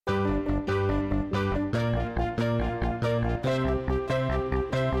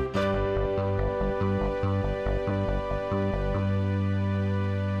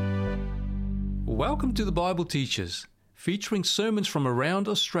Welcome to the Bible Teachers, featuring sermons from around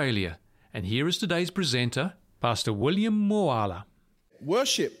Australia. And here is today's presenter, Pastor William Moala.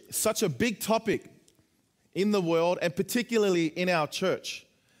 Worship, such a big topic in the world and particularly in our church.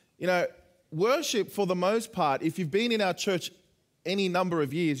 You know, worship for the most part, if you've been in our church any number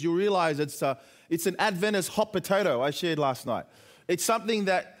of years, you'll realize it's an Adventist hot potato I shared last night. It's something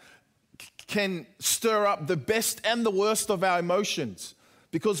that can stir up the best and the worst of our emotions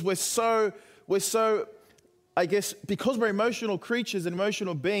because we're so, I guess, because we're emotional creatures and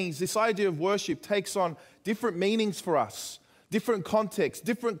emotional beings, this idea of worship takes on different meanings for us, different contexts,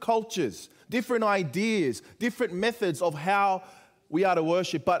 different cultures, different ideas, different methods of how we are to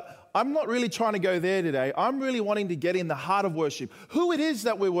worship. But I'm not really trying to go there today. I'm really wanting to get in the heart of worship, who it is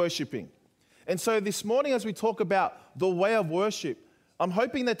that we're worshiping. And so this morning, as we talk about the way of worship, I'm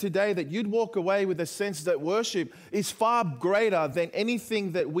hoping that today that you'd walk away with a sense that worship is far greater than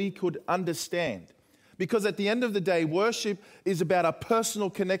anything that we could understand. Because at the end of the day, worship is about a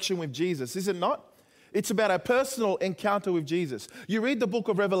personal connection with Jesus, is it not? It's about a personal encounter with Jesus. You read the book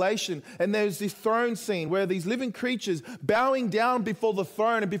of Revelation, and there's this throne scene where these living creatures bowing down before the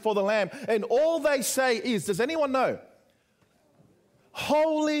throne and before the Lamb, and all they say is, does anyone know?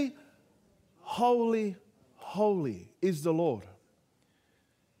 Holy, holy, holy is the Lord.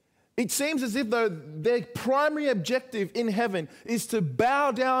 It seems as if though their primary objective in heaven is to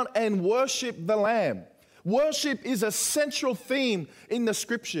bow down and worship the Lamb. Worship is a central theme in the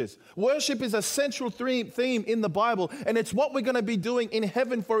scriptures. Worship is a central theme in the Bible, and it's what we're going to be doing in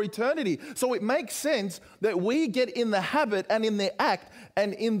heaven for eternity. So it makes sense that we get in the habit and in the act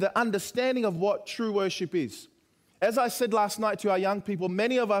and in the understanding of what true worship is. As I said last night to our young people,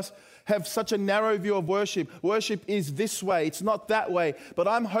 many of us have such a narrow view of worship. Worship is this way, it's not that way. But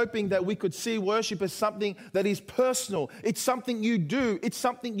I'm hoping that we could see worship as something that is personal. It's something you do, it's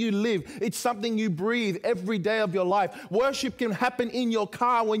something you live, it's something you breathe every day of your life. Worship can happen in your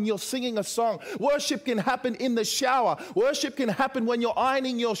car when you're singing a song. Worship can happen in the shower. Worship can happen when you're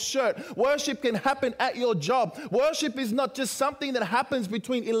ironing your shirt. Worship can happen at your job. Worship is not just something that happens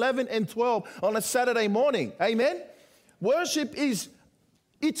between 11 and 12 on a Saturday morning. Amen? Worship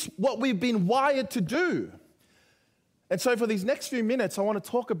it's what we've been wired to do. And so for these next few minutes, I want to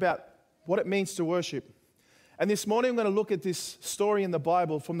talk about what it means to worship. And this morning, I'm going to look at this story in the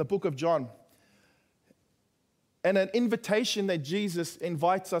Bible from the book of John and an invitation that Jesus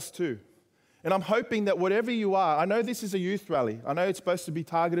invites us to. And I'm hoping that whatever you are, I know this is a youth rally. I know it's supposed to be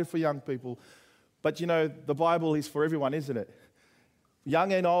targeted for young people. But you know, the Bible is for everyone, isn't it?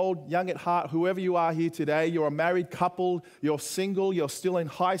 Young and old, young at heart, whoever you are here today, you're a married couple, you're single, you're still in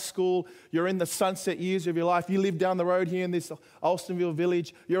high school, you're in the sunset years of your life, you live down the road here in this Alstonville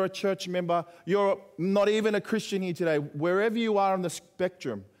village, you're a church member, you're not even a Christian here today. Wherever you are on the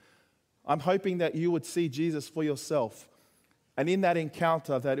spectrum, I'm hoping that you would see Jesus for yourself. And in that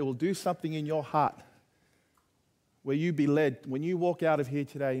encounter, that it will do something in your heart where you be led. When you walk out of here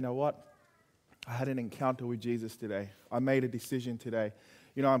today, you know what? I had an encounter with Jesus today. I made a decision today.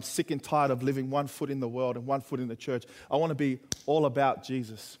 You know, I'm sick and tired of living one foot in the world and one foot in the church. I want to be all about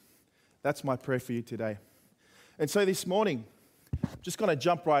Jesus. That's my prayer for you today. And so this morning, I'm just going to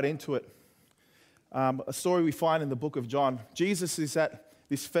jump right into it. A story we find in the book of John. Jesus is at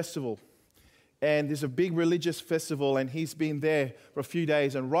this festival, and there's a big religious festival, and he's been there for a few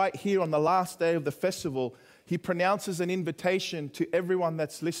days. And right here on the last day of the festival, he pronounces an invitation to everyone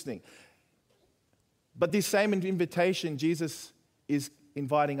that's listening. But this same invitation Jesus is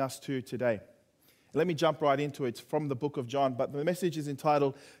inviting us to today. Let me jump right into it. It's from the book of John, but the message is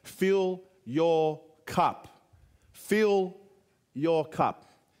entitled, Fill Your Cup. Fill Your Cup.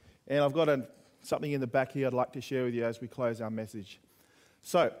 And I've got something in the back here I'd like to share with you as we close our message.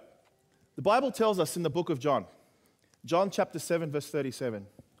 So, the Bible tells us in the book of John, John chapter 7, verse 37.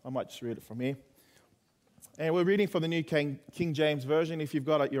 I might just read it from here. And we're reading from the New King James Version. If you've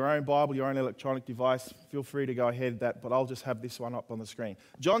got your own Bible, your own electronic device, feel free to go ahead with that, but I'll just have this one up on the screen.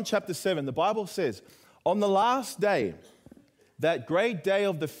 John chapter 7, the Bible says, on the last day, that great day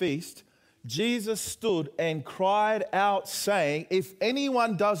of the feast, Jesus stood and cried out, saying, if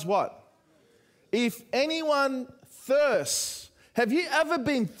anyone does what? If anyone thirsts. Have you ever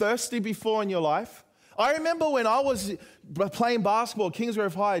been thirsty before in your life? I remember when I was playing basketball at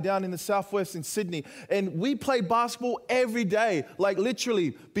Kingsgrove High down in the southwest in Sydney, and we played basketball every day, like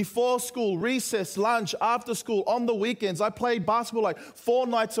literally before school, recess, lunch, after school, on the weekends. I played basketball like 4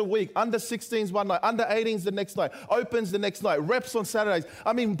 nights a week, under 16s one night, under 18s the next night, opens the next night, reps on Saturdays.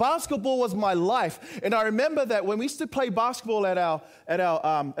 I mean, basketball was my life. And I remember that when we used to play basketball at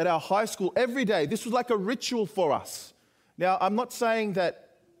our high school every day, this was like a ritual for us. Now, I'm not saying that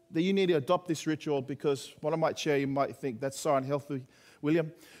that you need to adopt this ritual because what I might share, you might think that's so unhealthy,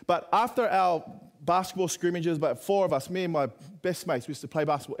 William. But after our basketball scrimmages, about 4 of us, me and my best mates, we used to play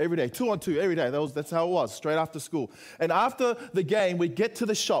basketball every day, 2-on-2 every day. That's how it was, straight after school. And after the game, we'd get to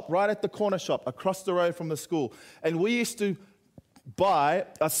the shop, right at the corner shop, across the road from the school. And we used to buy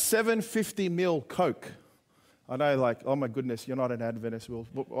a 750ml Coke. I know, like, oh my goodness, you're not an Adventist. Well,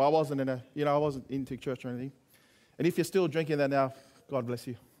 I wasn't I wasn't into church or anything. And if you're still drinking that now, God bless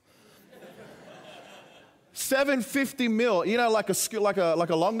you. 750ml, like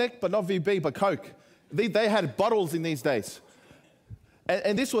a long neck, but not VB, but Coke. They had bottles in these days.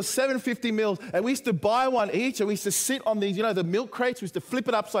 And this was 750ml, and we used to buy one each, and we used to sit on these, the milk crates. We used to flip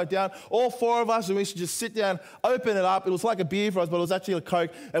it upside down, all 4 of us, and we used to just sit down, open it up. It was like a beer for us, but it was actually a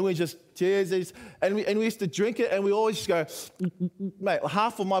Coke, and we just, cheers, and we used to drink it, and we always just go, mate,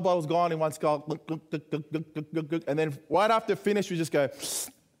 half of my bottle's gone in one skull, and then right after finish, we just go,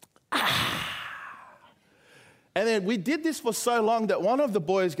 ah. And then we did this for so long that one of the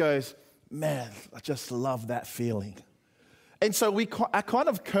boys goes, man, I just love that feeling. And so I kind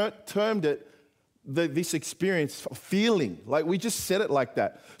of termed it this experience, feeling. Like we just said it like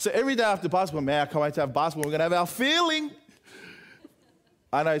that. So every day after basketball, man, I can't wait to have basketball. We're going to have our feeling.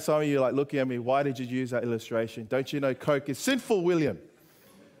 I know some of you are like looking at me, why did you use that illustration? Don't you know Coke is sinful, William?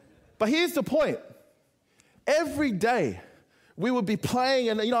 But here's the point. Every day, we would be playing,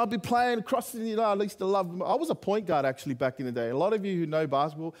 and I'd be playing across. I used to love. I was a point guard actually back in the day. A lot of you who know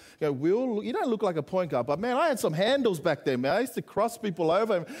basketball go, "Will, you don't look like a point guard," but man, I had some handles back then. Man, I used to cross people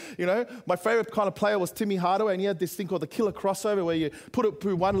over. My favorite kind of player was Timmy Hardaway, and he had this thing called the killer crossover, where you put it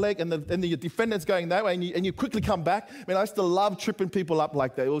through one leg, and your defender's going that way, and you quickly come back. Man, I used to love tripping people up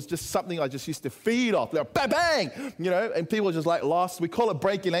like that. It was just something I just used to feed off. Like, bang, bang, and people just like lost. We call it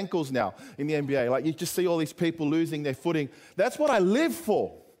breaking ankles now in the NBA. Like you just see all these people losing their footing. That's what I live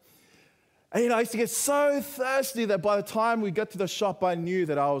for. And I used to get so thirsty that by the time we got to the shop, I knew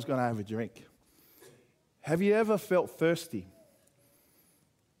that I was going to have a drink. Have you ever felt thirsty?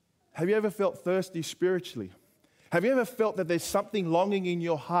 Have you ever felt thirsty spiritually? Have you ever felt that there's something longing in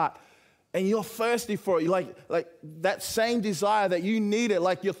your heart and you're thirsty for it? Like that same desire that you need it,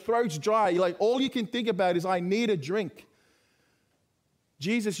 like your throat's dry. You're like, all you can think about is, I need a drink.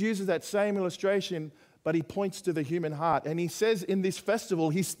 Jesus uses that same illustration, but he points to the human heart. And he says in this festival,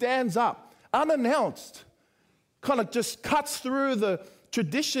 he stands up, unannounced, kind of just cuts through the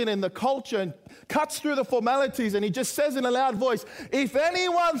tradition and the culture and cuts through the formalities. And he just says in a loud voice, if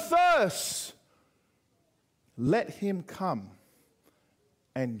anyone thirsts, let him come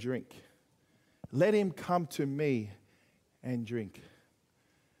and drink. Let him come to me and drink.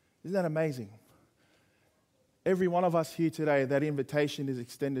 Isn't that amazing? Every one of us here today, that invitation is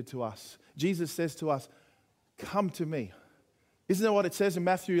extended to us. Jesus says to us, come to me. Isn't that what it says in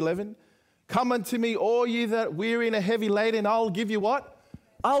Matthew 11? Come unto me, all ye that weary and are heavy laden, I'll give you what?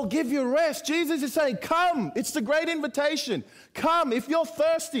 I'll give you rest. Jesus is saying, come. It's the great invitation. Come. If you're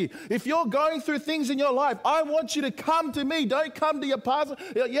thirsty, if you're going through things in your life, I want you to come to me. Don't come to your pastor.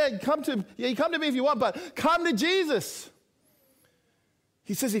 You come to me if you want, but come to Jesus.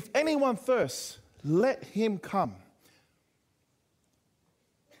 He says, if anyone thirsts, let him come.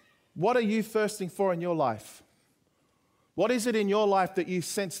 What are you thirsting for in your life? What is it in your life that you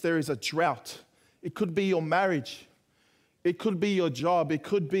sense there is a drought? It could be your marriage. It could be your job. It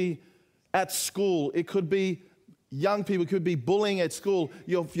could be at school. It could be young people. It could be bullying at school.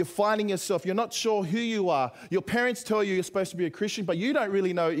 You're finding yourself. You're not sure who you are. Your parents tell you you're supposed to be a Christian, but you don't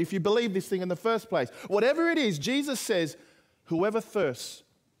really know if you believe this thing in the first place. Whatever it is, Jesus says, whoever thirsts,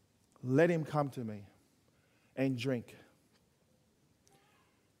 let him come to me and drink.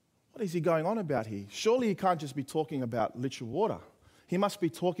 What is he going on about here? Surely he can't just be talking about literal water. He must be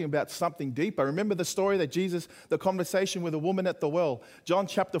talking about something deeper. Remember the story that the conversation with a woman at the well. John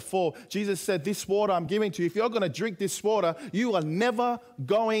chapter 4, Jesus said, this water I'm giving to you, if you're going to drink this water, you are never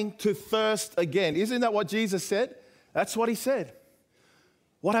going to thirst again. Isn't that what Jesus said? That's what he said.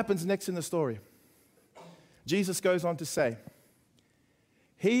 What happens next in the story? Jesus goes on to say,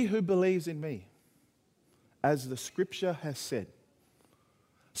 he who believes in me, as the scripture has said.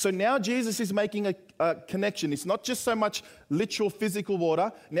 So now Jesus is making a connection. It's not just so much literal physical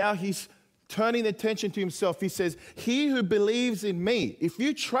water. Now he's turning the attention to himself. He says, he who believes in me, if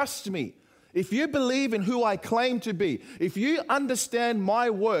you trust me, if you believe in who I claim to be, if you understand my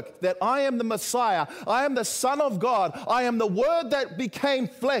work, that I am the Messiah, I am the Son of God, I am the Word that became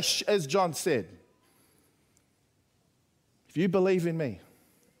flesh, as John said. If you believe in me,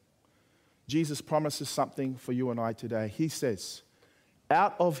 Jesus promises something for you and I today. He says,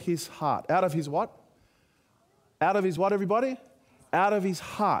 out of his heart. Out of his what? Out of his what, everybody? out of his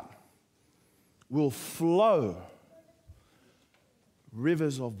heart will flow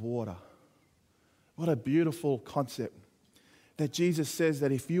rivers of water. What a beautiful concept. That Jesus says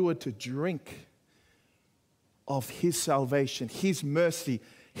that if you were to drink of his salvation, his mercy,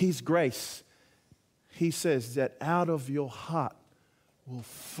 his grace, he says that out of your heart will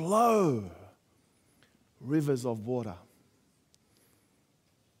flow rivers of water.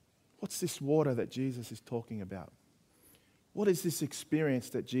 What's this water that Jesus is talking about? What is this experience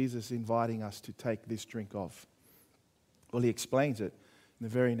that Jesus is inviting us to take this drink of? Well, he explains it in the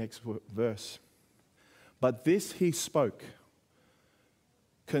very next verse. But this he spoke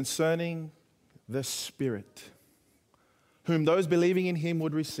concerning the Spirit, whom those believing in him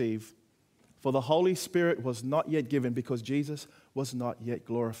would receive. For the Holy Spirit was not yet given because Jesus was not yet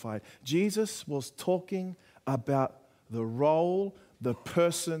glorified. Jesus was talking about the role, the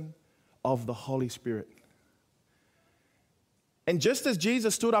person of the Holy Spirit. And just as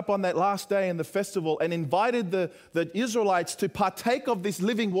Jesus stood up on that last day in the festival and invited the Israelites to partake of this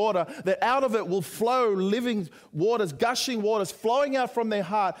living water, that out of it will flow living waters, gushing waters, flowing out from their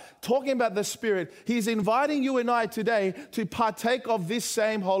heart, talking about the Spirit, he's inviting you and I today to partake of this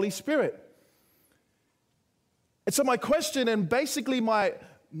same Holy Spirit. And so my question, and basically my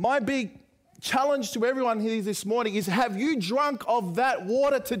big challenge to everyone here this morning is, have you drunk of that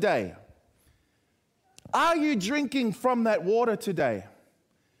water today? Are you drinking from that water today?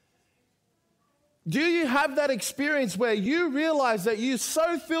 Do you have that experience where you realize that you're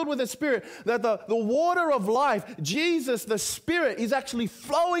so filled with the Spirit that the water of life, Jesus, the Spirit, is actually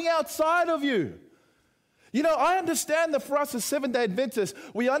flowing outside of you? You know, I understand that for us as Seventh-day Adventists,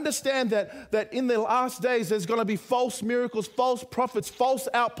 we understand that in the last days there's going to be false miracles, false prophets, false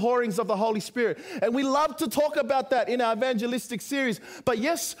outpourings of the Holy Spirit. And we love to talk about that in our evangelistic series. But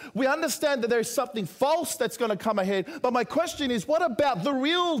yes, we understand that there's something false that's going to come ahead. But my question is, what about the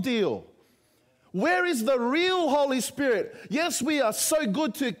real deal? Where is the real Holy Spirit? Yes, we are so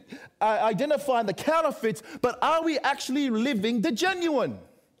good to identify the counterfeits, but are we actually living the genuine?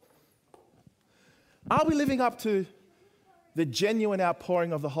 Are we living up to the genuine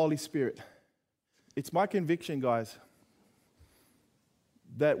outpouring of the Holy Spirit? It's my conviction, guys,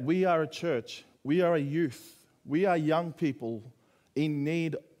 that we are a church, we are a youth, we are young people in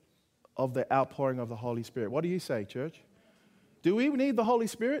need of the outpouring of the Holy Spirit. What do you say, church? Do we need the Holy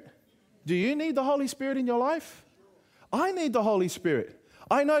Spirit? Do you need the Holy Spirit in your life? I need the Holy Spirit.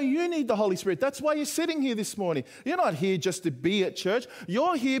 I know you need the Holy Spirit. That's why you're sitting here this morning. You're not here just to be at church.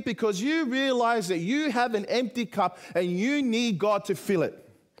 You're here because you realize that you have an empty cup and you need God to fill it.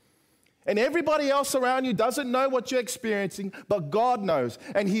 And everybody else around you doesn't know what you're experiencing, but God knows.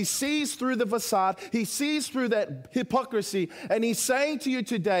 And He sees through the facade. He sees through that hypocrisy. And He's saying to you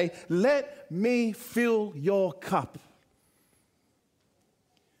today, let me fill your cup.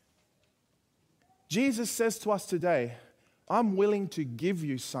 Jesus says to us today, I'm willing to give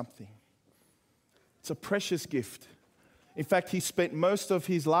you something. It's a precious gift. In fact, He spent most of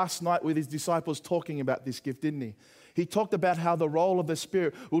His last night with His disciples talking about this gift, didn't He? He talked about how the role of the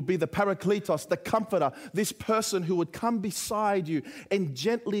Spirit would be the Parakletos, the Comforter, this person who would come beside you and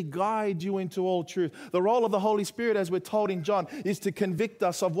gently guide you into all truth. The role of the Holy Spirit, as we're told in John, is to convict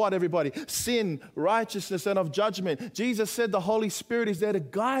us of what, everybody? Sin, righteousness, and of judgment. Jesus said the Holy Spirit is there to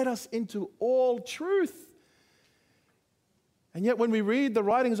guide us into all truth. And yet when we read the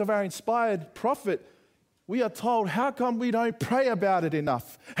writings of our inspired prophet, we are told, how come we don't pray about it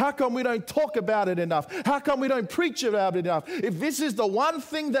enough? How come we don't talk about it enough? How come we don't preach about it enough? If this is the one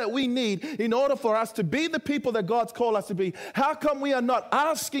thing that we need in order for us to be the people that God's called us to be, how come we are not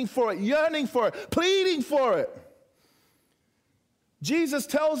asking for it, yearning for it, pleading for it? Jesus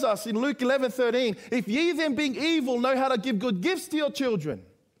tells us in Luke 11:13, if ye then being evil know how to give good gifts to your children,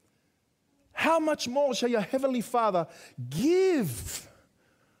 how much more shall your heavenly Father give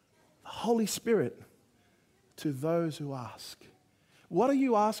the Holy Spirit to those who ask? What are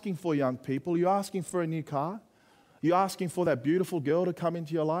you asking for, young people? Are you asking for a new car? You're asking for that beautiful girl to come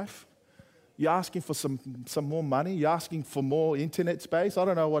into your life? You're asking for some more money? You're asking for more internet space? I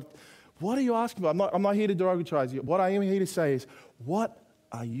don't know what are you asking for? I'm not here to derogatize you. What I am here to say is, what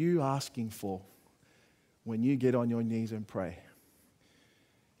are you asking for when you get on your knees and pray?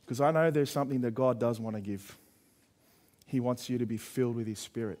 Because I know there's something that God does want to give. He wants you to be filled with His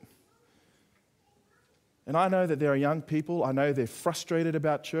Spirit. And I know that there are young people, I know they're frustrated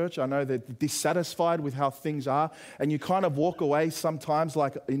about church, I know they're dissatisfied with how things are, and you kind of walk away sometimes,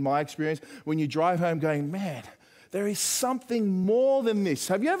 like in my experience, when you drive home going, man, there is something more than this.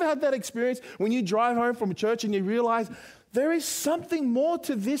 Have you ever had that experience when you drive home from church and you realize there is something more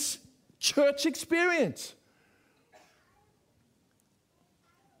to this church experience?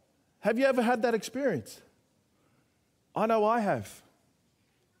 Have you ever had that experience? I know I have.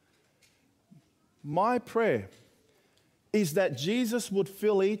 My prayer is that Jesus would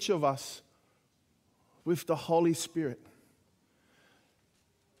fill each of us with the Holy Spirit.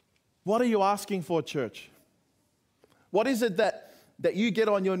 What are you asking for, church? What is it that you get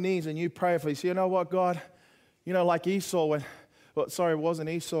on your knees and you pray for? You say, you know what, God? You know, like Esau, it wasn't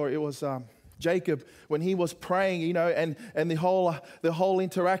Esau, it was Jacob, when he was praying, you know, and the whole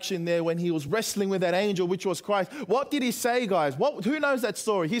interaction there when he was wrestling with that angel, which was Christ. What did he say, guys? Who knows that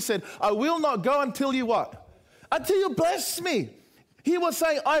story? He said, I will not go until you what? Until you bless me. He was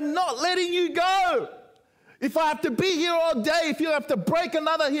saying, I'm not letting you go. If I have to be here all day, if you have to break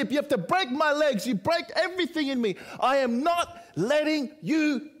another hip, you have to break my legs, you break everything in me, I am not letting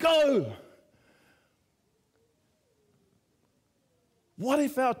you go. What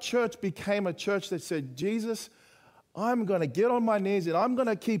if our church became a church that said, Jesus, I'm going to get on my knees and I'm going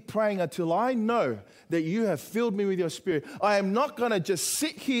to keep praying until I know that you have filled me with your Spirit. I am not going to just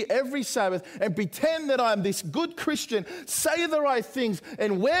sit here every Sabbath and pretend that I'm this good Christian, say the right things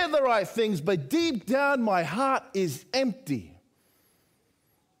and wear the right things, but deep down my heart is empty.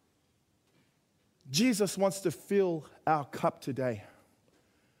 Jesus wants to fill our cup today.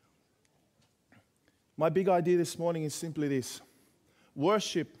 My big idea this morning is simply this.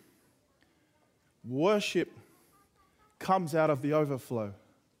 Worship comes out of the overflow.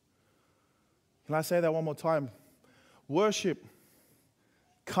 Can I say that one more time? Worship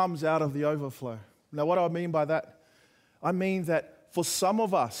comes out of the overflow. Now, what do I mean by that? I mean that for some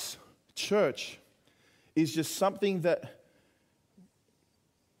of us, church is just something that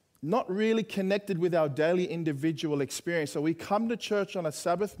not really connected with our daily individual experience. So we come to church on a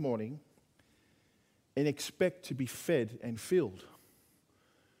Sabbath morning and expect to be fed and filled.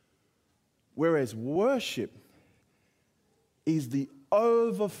 Whereas worship is the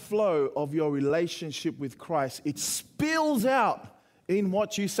overflow of your relationship with Christ. It spills out in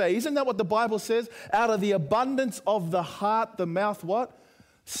what you say. Isn't that what the Bible says? Out of the abundance of the heart, the mouth what?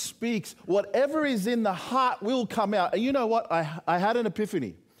 Speaks. Whatever is in the heart will come out. And you know what? I had an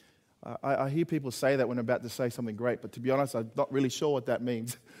epiphany. I hear people say that when I'm about to say something great, but to be honest, I'm not really sure what that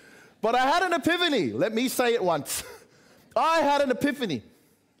means. But I had an epiphany. Let me say it once. I had an epiphany.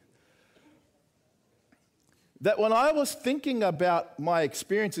 That when I was thinking about my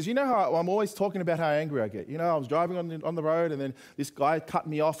experiences, you know how I'm always talking about how angry I get. You know, I was driving on the road and then this guy cut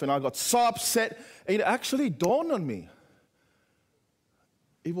me off and I got so upset. It actually dawned on me.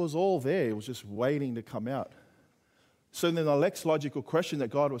 It was all there. It was just waiting to come out. So then the next logical question that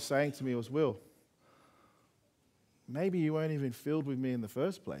God was saying to me was, Will, maybe you weren't even filled with me in the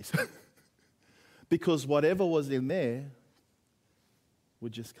first place. Because whatever was in there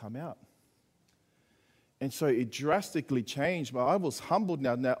would just come out. And so it drastically changed. But I was humbled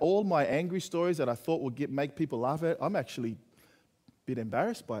now. Now, all my angry stories that I thought would make people laugh at, I'm actually a bit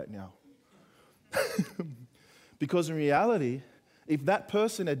embarrassed by it now. Because in reality, if that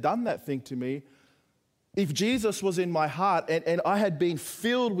person had done that thing to me, if Jesus was in my heart and I had been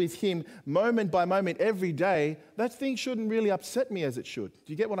filled with him moment by moment every day, that thing shouldn't really upset me as it should.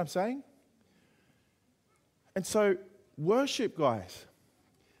 Do you get what I'm saying? And so worship, guys,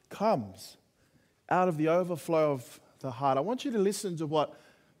 comes out of the overflow of the heart. I want you to listen to what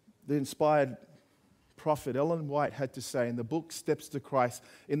the inspired prophet Ellen White had to say in the book Steps to Christ,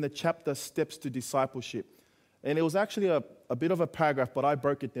 in the chapter Steps to Discipleship. And it was actually a bit of a paragraph, but I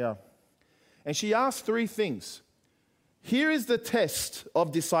broke it down. And she asked 3 things. Here is the test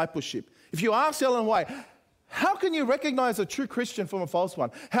of discipleship. If you ask Ellen White, how can you recognize a true Christian from a false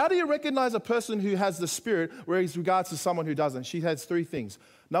one? How do you recognize a person who has the Spirit whereas regards to someone who doesn't? She has 3 things.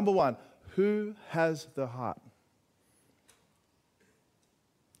 Number 1, who has the heart?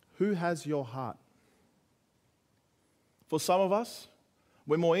 Who has your heart? For some of us,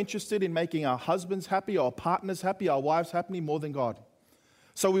 we're more interested in making our husbands happy, our partners happy, our wives happy more than God.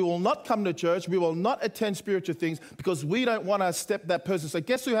 So we will not come to church, we will not attend spiritual things because we don't want to step that person. So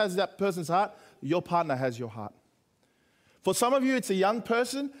guess who has that person's heart? Your partner has your heart. For some of you, it's a young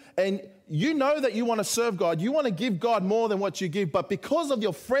person, and you know that you want to serve God. You want to give God more than what you give, but because of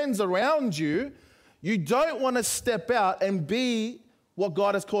your friends around you, you don't want to step out and be what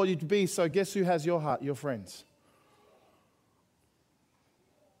God has called you to be. So guess who has your heart? Your friends.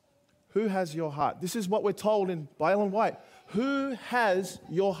 Who has your heart? This is what we're told by Ellen White. Who has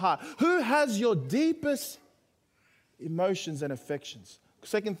your heart? Who has your deepest emotions and affections?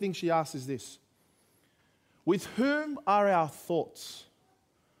 Second thing she asks is this. With whom are our thoughts?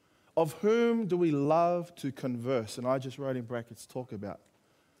 Of whom do we love to converse? And I just wrote in brackets, talk about.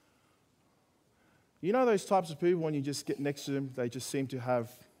 You know those types of people when you just get next to them, they just seem to have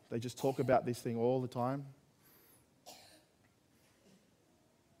They just talk about this thing all the time.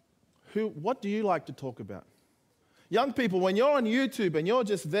 What do you like to talk about? Young people, when you're on YouTube and you're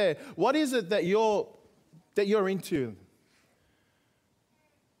just there, what is it that you're into?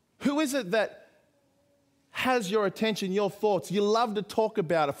 Who is it that has your attention, your thoughts? You love to talk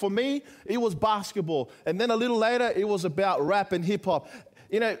about it. For me, it was basketball. And then a little later, it was about rap and hip hop.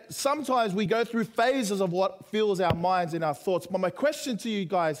 You know, sometimes we go through phases of what fills our minds and our thoughts. But my question to you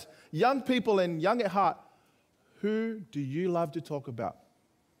guys, young people and young at heart, who do you love to talk about?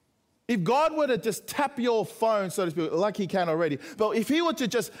 If God were to just tap your phone, so to speak, like he can already, but if he were to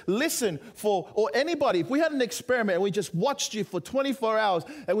just listen or anybody, if we had an experiment and we just watched you for 24 hours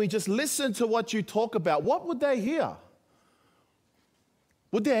and we just listened to what you talk about, what would they hear?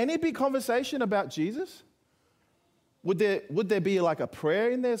 Would there any be conversation about Jesus? Would there be like a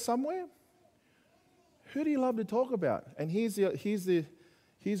prayer in there somewhere? Who do you love to talk about? And here's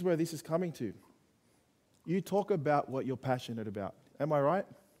where this is coming to. You talk about what you're passionate about. Am I right?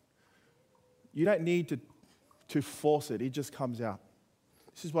 You don't need to force it. It just comes out.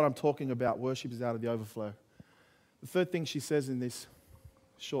 This is what I'm talking about. Worship is out of the overflow. The third thing she says in this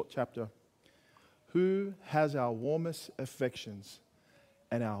short chapter, who has our warmest affections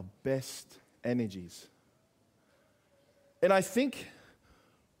and our best energies? And I think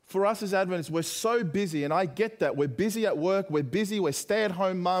for us as Adventists, we're so busy, and I get that. We're busy at work, we're busy, we're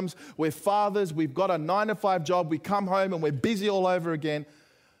stay-at-home mums, we're fathers, we've got a 9-to-5 job, we come home and we're busy all over again.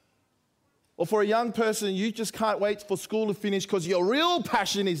 Or for a young person, you just can't wait for school to finish because your real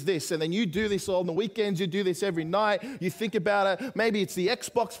passion is this. And then you do this on the weekends, you do this every night, you think about it. Maybe it's the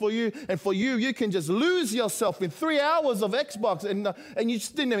Xbox for you. And for you, you can just lose yourself in 3 hours of Xbox and you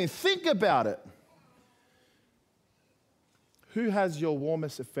just didn't even think about it. Who has your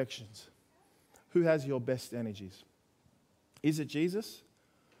warmest affections? Who has your best energies? Is it Jesus?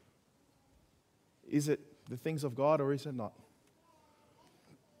 Is it the things of God, or is it not?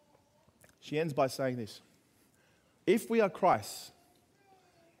 She ends by saying this. If we are Christ,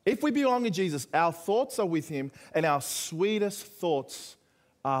 if we belong to Jesus, our thoughts are with him and our sweetest thoughts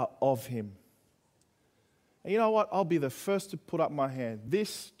are of him. And you know what? I'll be the first to put up my hand.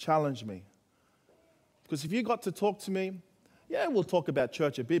 This challenged me. Because if you got to talk to me, yeah, we'll talk about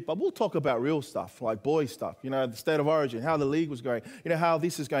church a bit, but we'll talk about real stuff, like boy stuff, you know, the state of origin, how the league was going, you know, how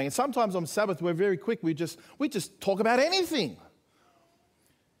this is going. And sometimes on Sabbath, we're very quick. We just talk about anything.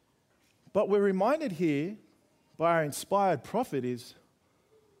 But we're reminded here by our inspired prophet is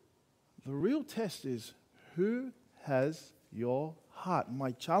the real test is who has your heart?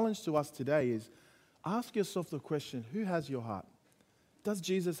 My challenge to us today is ask yourself the question, who has your heart? Does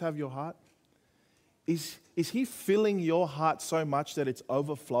Jesus have your heart? Is he filling your heart so much that it's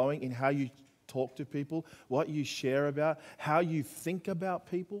overflowing in how you talk to people, what you share about, how you think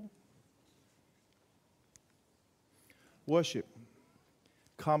about people? Worship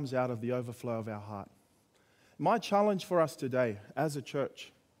comes out of the overflow of our heart. My challenge for us today as a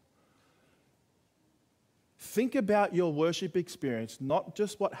church, think about your worship experience, not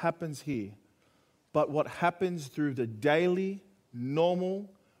just what happens here, but what happens through the daily, normal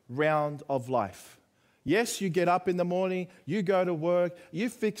round of life. Yes, you get up in the morning, you go to work, you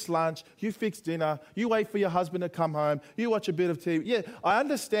fix lunch, you fix dinner, you wait for your husband to come home, you watch a bit of TV. Yeah, I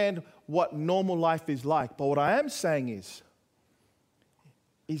understand what normal life is like, but what I am saying is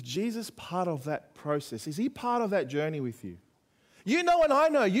Jesus part of that process? Is he part of that journey with you? You know and I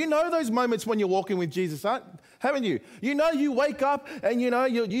know. You know those moments when you're walking with Jesus, haven't you? You know you wake up and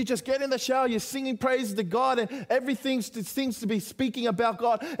you just get in the shower, you're singing praises to God and everything seems to be speaking about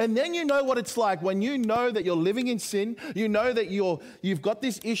God. And then you know what it's like when you know that you're living in sin, you know that you've got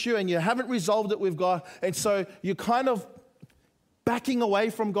this issue and you haven't resolved it with God. And so you're kind of backing away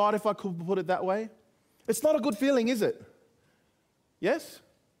from God, if I could put it that way. It's not a good feeling, is it? Yes?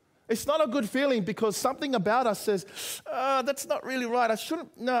 It's not a good feeling because something about us says, that's not really right. I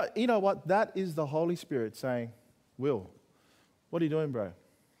shouldn't. No, you know what? That is the Holy Spirit saying, Will, what are you doing, bro?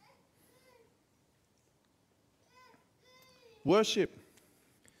 Worship.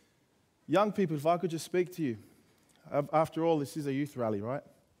 Young people, if I could just speak to you. After all, this is a youth rally, right?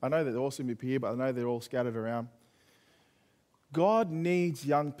 I know that they're all sitting up here, but I know they're all scattered around. God needs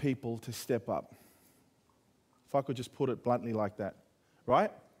young people to step up. If I could just put it bluntly like that,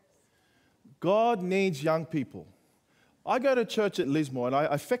 right? God needs young people. I go to church at Lismore, and I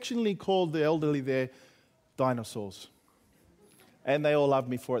affectionately call the elderly there dinosaurs. And they all loved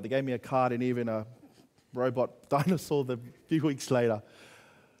me for it. They gave me a card and even a robot dinosaur a few weeks later.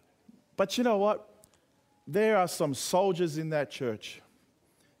 But you know what? There are some soldiers in that church.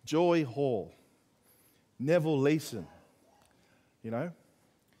 Joy Hall, Neville Leeson, you know.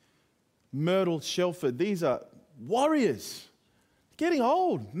 Myrtle, Shelford. These are warriors. Getting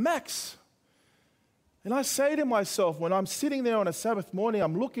old, max. And I say to myself, when I'm sitting there on a Sabbath morning,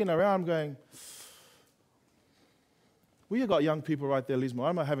 I'm looking around going, we have got young people right there, Lismo.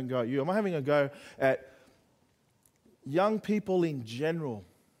 I'm not having a go at you. I'm having a go at young people in general.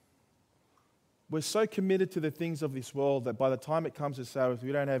 We're so committed to the things of this world that by the time it comes to Sabbath,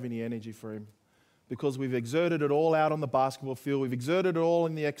 we don't have any energy for Him. Because we've exerted it all out on the basketball field. We've exerted it all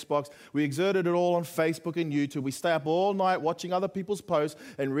in the Xbox. We exerted it all on Facebook and YouTube. We stay up all night watching other people's posts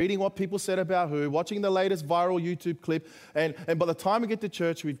and reading what people said about who, watching the latest viral YouTube clip. And by the time we get to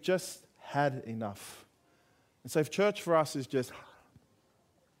church, we've just had enough. And so if church for us is just...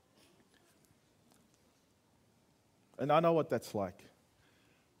 And I know what that's like.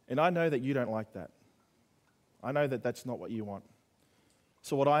 And I know that you don't like that. I know that that's not what you want.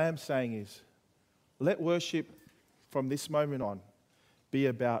 So what I am saying is, let worship from this moment on be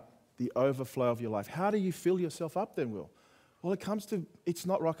about the overflow of your life. How do you fill yourself up then, Will? Well, it's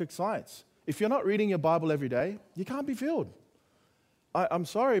not rocket science. If you're not reading your Bible every day, you can't be filled. I'm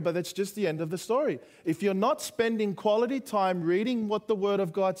sorry, but that's just the end of the story. If you're not spending quality time reading what the Word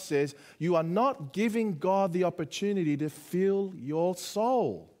of God says, you are not giving God the opportunity to fill your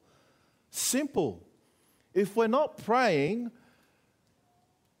soul. Simple. If we're not praying,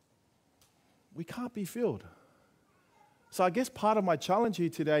 we can't be filled. So I guess part of my challenge here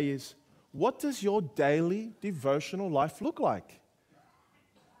today is, what does your daily devotional life look like?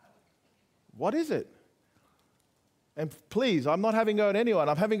 What is it? And please, I'm not having a go at anyone.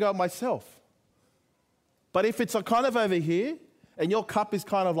 I'm having a go at myself. But if it's a kind of over here, and your cup is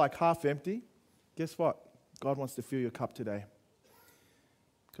kind of like half empty, guess what? God wants to fill your cup today.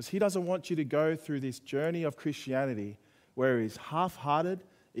 Because He doesn't want you to go through this journey of Christianity where it is half-hearted,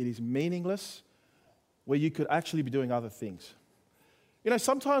 it is meaningless, where you could actually be doing other things. You know,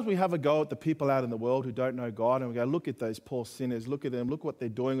 sometimes we have a go at the people out in the world who don't know God, and we go, look at those poor sinners, look at them, look what they're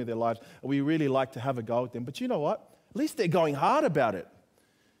doing with their lives, and we really like to have a go at them. But you know what? At least they're going hard about it.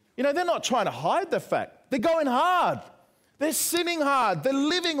 You know, they're not trying to hide the fact. They're going hard. They're sinning hard. They're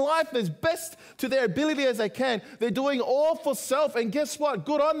living life as best to their ability as they can. They're doing all for self, and guess what?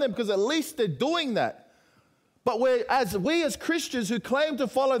 Good on them, because at least they're doing that. But we as Christians who claim to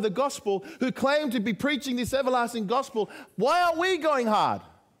follow the gospel, who claim to be preaching this everlasting gospel, why aren't we going hard?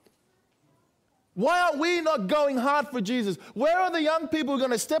 Why aren't we not going hard for Jesus? Where are the young people who are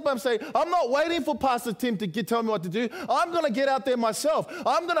going to step up and say, I'm not waiting for Pastor Tim to tell me what to do. I'm going to get out there myself.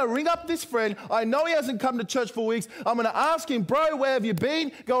 I'm going to ring up this friend. I know he hasn't come to church for weeks. I'm going to ask him, bro, where have you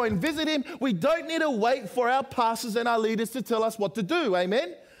been? Go and visit him. We don't need to wait for our pastors and our leaders to tell us what to do.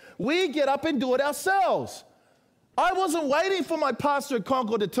 Amen? We get up and do it ourselves. I wasn't waiting for my pastor at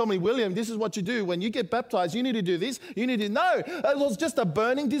Concord to tell me, William, this is what you do. When you get baptized, you need to do this. You need to know. It was just a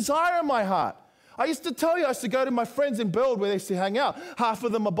burning desire in my heart. I used to tell you, I used to go to my friends in Burwood where they used to hang out. Half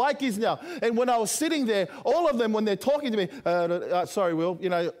of them are bikies now. And when I was sitting there, all of them, when they're talking to me, sorry, Will, you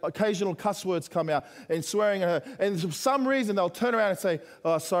know, occasional cuss words come out and swearing at her. And for some reason, they'll turn around and say,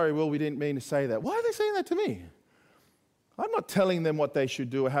 oh, sorry, Will, we didn't mean to say that. Why are they saying that to me? I'm not telling them what they should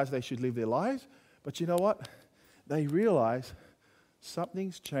do or how they should live their lives. But you know what? They realize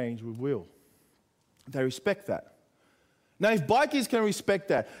something's changed with Will. They respect that. Now, if bikies can respect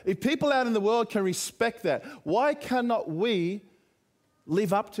that, if people out in the world can respect that, why cannot we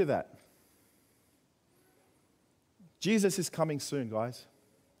live up to that? Jesus is coming soon, guys.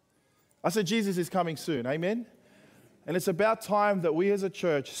 I said Jesus is coming soon, amen? And it's about time that we as a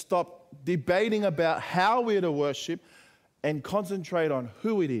church stop debating about how we're to worship and concentrate on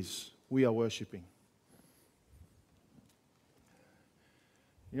who it is we are worshiping.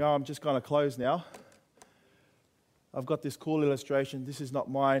 You know, I'm just going to close now. I've got this cool illustration. This is not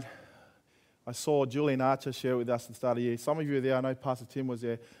mine. I saw Julian Archer share it with us at the start of the year. Some of you are there. I know Pastor Tim was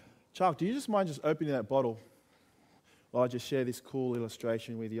there. Chuck, do you just mind just opening that bottle while I just share this cool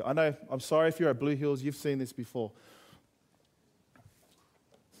illustration with you? I know, I'm sorry if you're at Blue Hills, you've seen this before.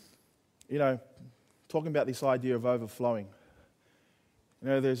 You know, talking about this idea of overflowing. You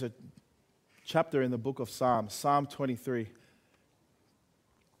know, there's a chapter in the book of Psalms, Psalm 23.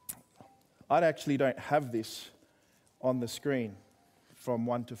 I actually don't have this on the screen from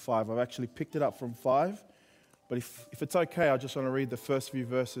 1 to 5. I've actually picked it up from 5. But if it's okay, I just want to read the first few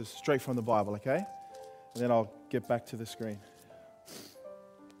verses straight from the Bible, okay? And then I'll get back to the screen.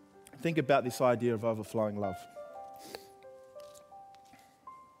 Think about this idea of overflowing love.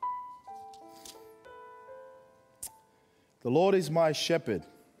 The Lord is my shepherd.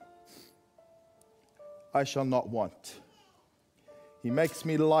 I shall not want. He makes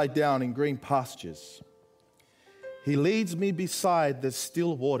me lie down in green pastures. He leads me beside the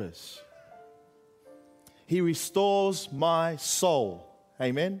still waters. He restores my soul.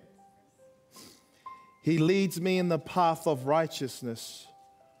 Amen. He leads me in the path of righteousness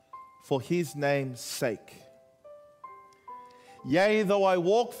for his name's sake. Yea, though I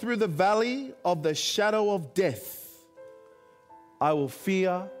walk through the valley of the shadow of death, I will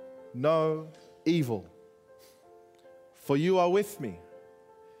fear no evil. For you are with me.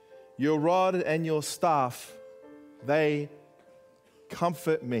 Your rod and your staff, they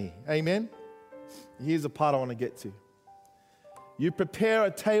comfort me. Amen? Here's the part I want to get to. You prepare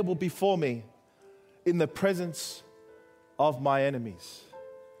a table before me in the presence of my enemies.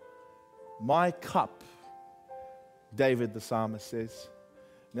 My cup, David the psalmist says.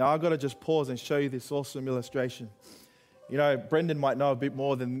 Now I've got to just pause and show you this awesome illustration. You know, Brendan might know a bit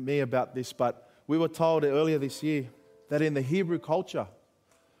more than me about this, but we were told earlier this year that in the Hebrew culture,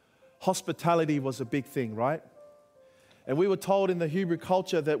 hospitality was a big thing, right? And we were told in the Hebrew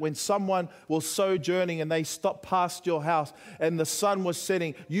culture that when someone was sojourning and they stopped past your house and the sun was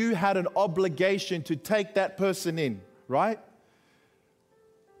setting, you had an obligation to take that person in, right?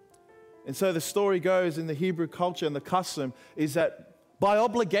 And so the story goes in the Hebrew culture, and the custom is that by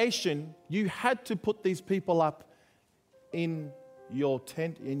obligation, you had to put these people up in your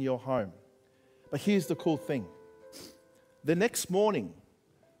tent, in your home. But here's the cool thing. The next morning,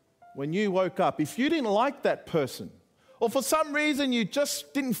 when you woke up, if you didn't like that person, or for some reason you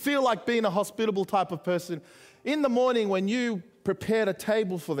just didn't feel like being a hospitable type of person, in the morning when you prepared a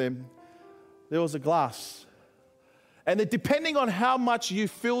table for them, there was a glass. And depending on how much you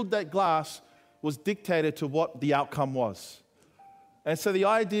filled that glass was dictated to what the outcome was. And so the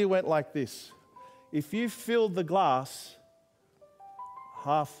idea went like this. If you filled the glass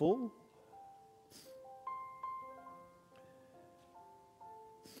half full,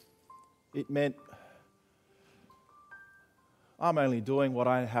 it meant I'm only doing what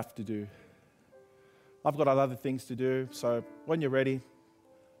I have to do. I've got other things to do, so when you're ready,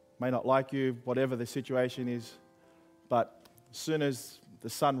 may not like you, whatever the situation is, but as soon as the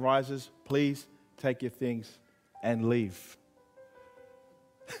sun rises, please take your things and leave.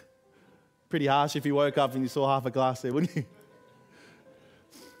 Pretty harsh if you woke up and you saw half a glass there, wouldn't you?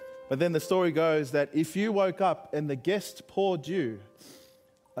 But then the story goes that if you woke up and the guest poured you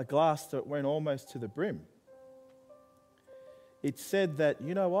a glass that went almost to the brim, it said that,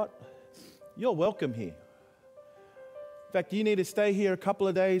 you know what? You're welcome here. In fact, you need to stay here a couple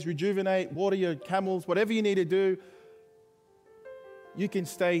of days, rejuvenate, water your camels, whatever you need to do. You can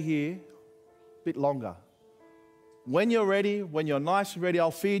stay here a bit longer. When you're ready, when you're nice and ready,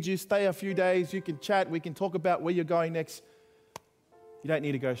 I'll feed you, stay a few days, you can chat, we can talk about where you're going next. You don't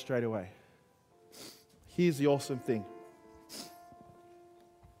need to go straight away. Here's the awesome thing.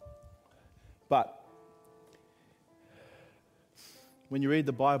 But when you read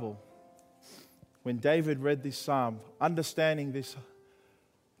the Bible, when David read this psalm, understanding this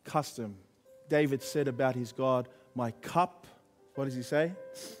custom, David said about his God, my cup, what does he say?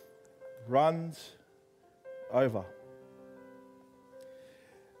 Runs over.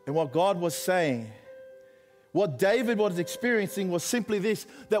 And what God was saying, what David was experiencing was simply this,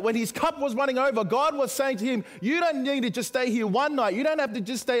 that when his cup was running over, God was saying to him, you don't need to just stay here one night. You don't have to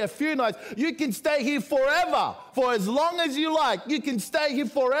just stay a few nights. You can stay here forever, for as long as you like. You can stay here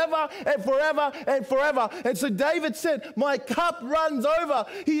forever and forever and forever. And so David said, my cup runs over.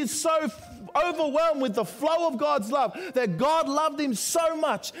 He is so overwhelmed with the flow of God's love that God loved him so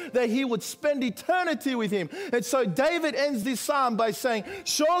much that he would spend eternity with him. And so David ends this psalm by saying,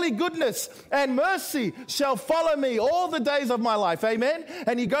 surely goodness and mercy shall follow me all the days of my life. Amen.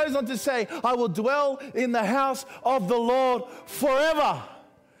 And he goes on to say, I will dwell in the house of the Lord forever.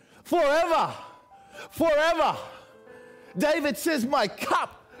 Forever. Forever. David says, my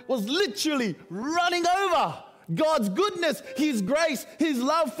cup was literally running over. God's goodness, his grace, his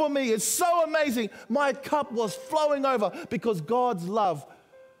love for me is so amazing. My cup was flowing over because God's love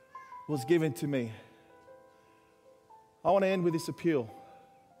was given to me. I want to end with this appeal.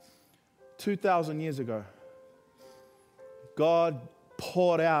 2,000 years ago, God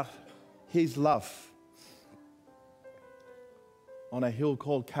poured out his love on a hill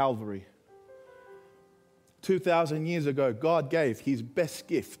called Calvary. 2,000 years ago, God gave his best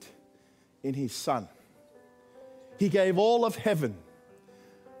gift in his Son. He gave all of heaven.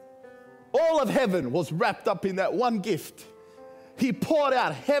 All of heaven was wrapped up in that one gift. He poured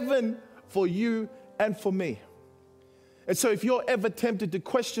out heaven for you and for me. And so if you're ever tempted to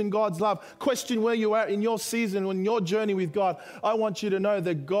question God's love, question where you are in your season, in your journey with God, I want you to know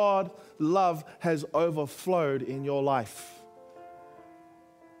that God's love has overflowed in your life.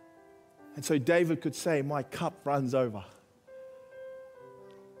 And so David could say, my cup runs over.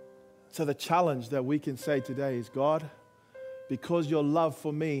 So the challenge that we can say today is, God, because your love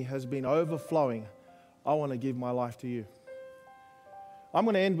for me has been overflowing, I want to give my life to you. I'm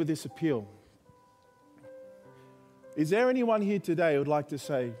going to end with this appeal. Is there anyone here today who would like to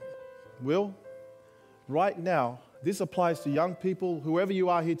say, Will, right now, this applies to young people, whoever you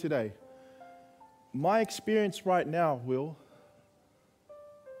are here today. My experience right now, Will,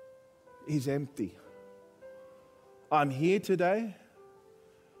 is empty. I'm here today.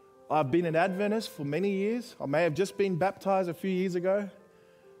 I've been an Adventist for many years. I may have just been baptized a few years ago.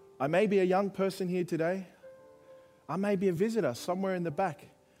 I may be a young person here today. I may be a visitor somewhere in the back.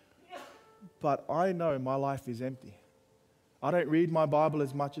 But I know my life is empty. I don't read my Bible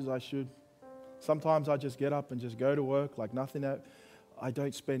as much as I should. Sometimes I just get up and just go to work like nothing. I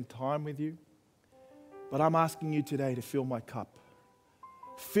don't spend time with you. But I'm asking you today to fill my cup.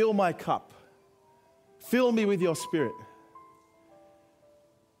 Fill my cup. Fill me with your Spirit.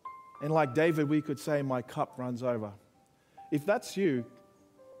 And like David, we could say, my cup runs over. If that's you,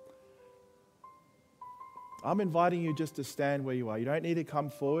 I'm inviting you just to stand where you are. You don't need to come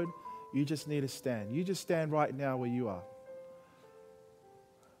forward. You just need to stand. You just stand right now where you are.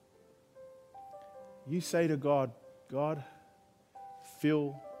 You say to God, God,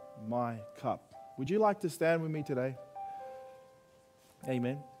 fill my cup. Would you like to stand with me today?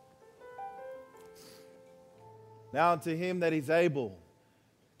 Amen. Now unto him that is able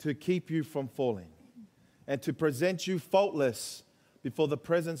to keep you from falling and to present you faultless before the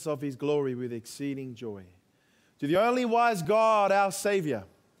presence of his glory with exceeding joy. To the only wise God, our Savior,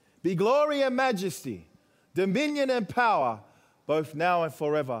 be glory and majesty, dominion and power, both now and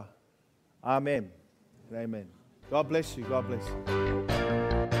forever. Amen. Amen. God bless you. God bless you.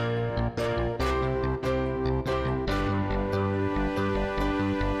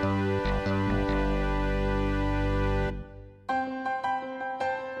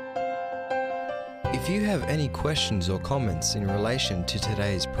 If you have any questions or comments in relation to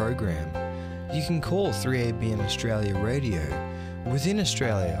today's program, you can call 3ABN Australia Radio within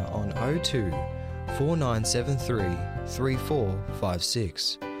Australia on 02 4973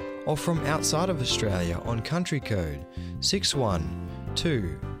 3456 or from outside of Australia on country code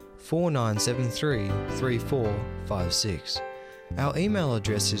 612 4973 3456. Our email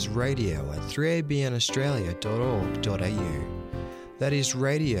address is radio@3abnaustralia.org.au. That is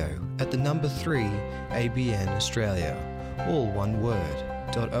radio at the number 3 ABN Australia, all one word,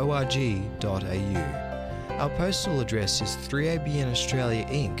 .org.au. Our postal address is 3ABN Australia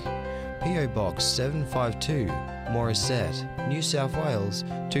Inc., PO Box 752, Morisset, New South Wales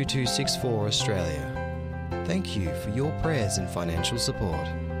 2264 Australia. Thank you for your prayers and financial support.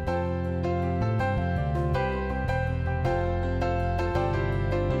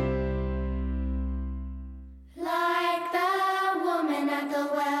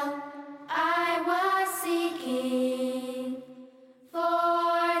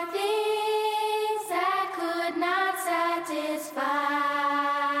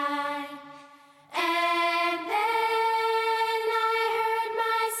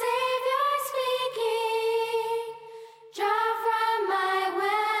 Draw from my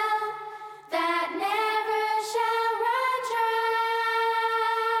well.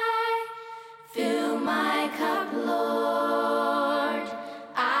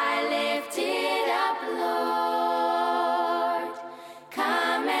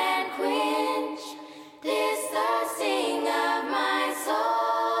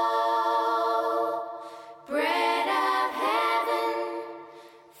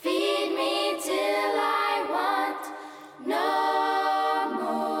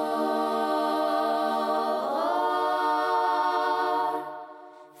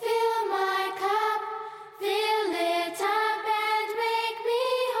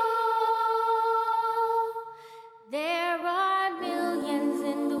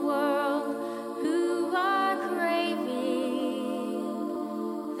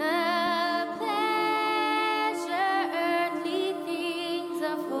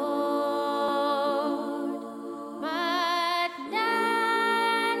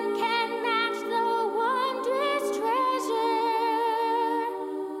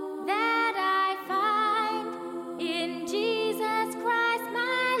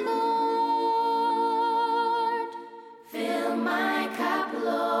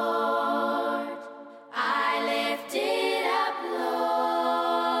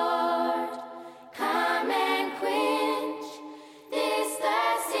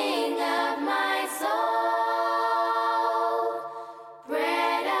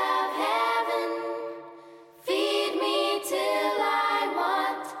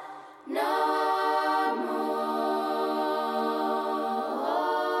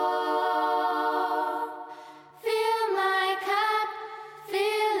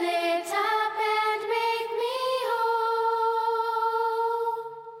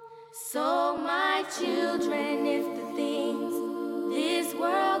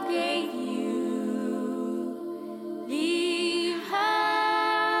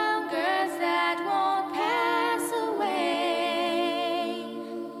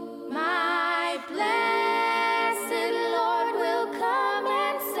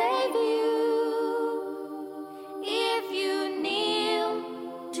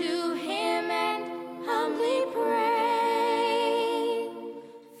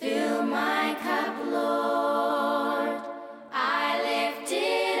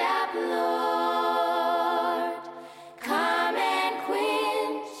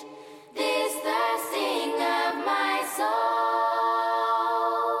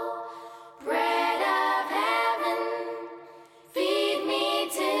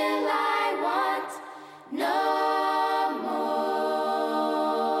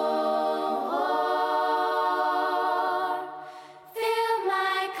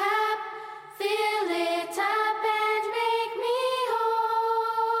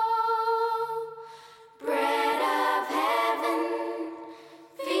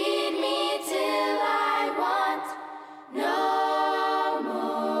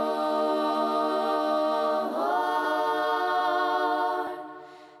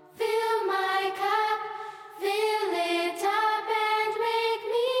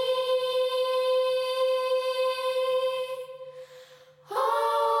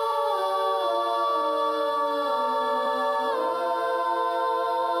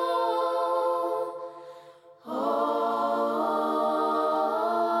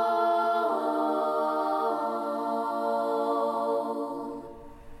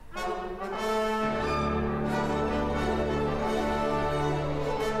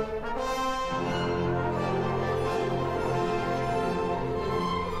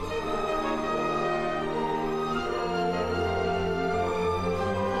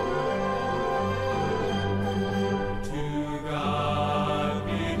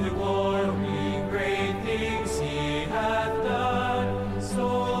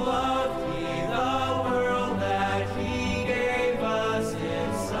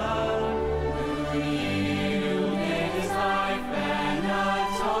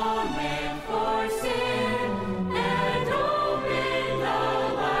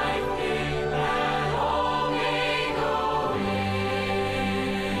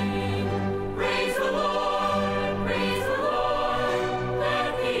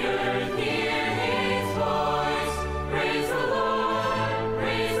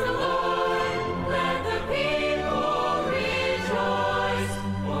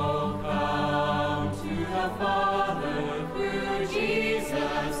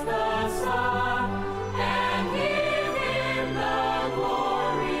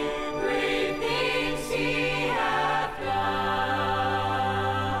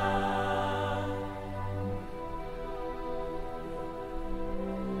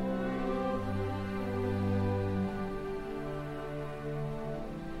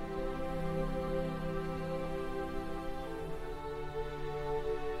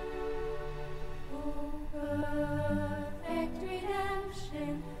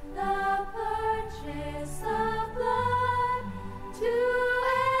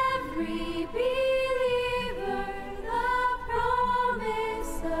 every believer the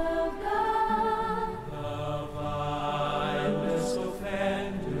promise of God. The vilest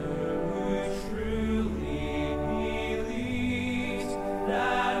offender who truly believes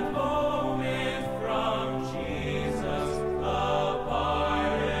that moment from Jesus the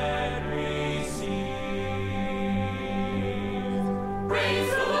pardon receives. Praise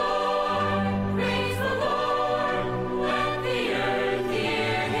the Lord, praise the Lord, let the earth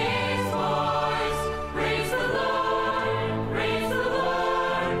hear his voice. Praise the Lord,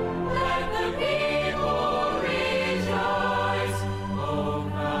 let the people rejoice. Oh,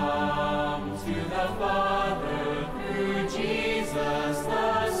 come to the Father through Jesus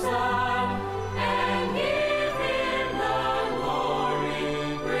the Son, and give him the glory,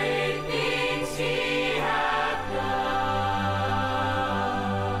 great things he hath done.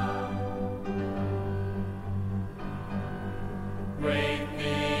 Great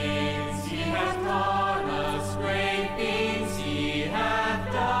things he hath taught us, great things he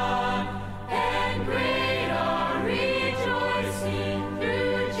hath done, and great our rejoicing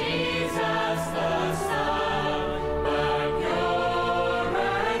through Jesus the Son. But purer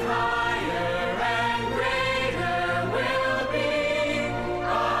and higher and greater will be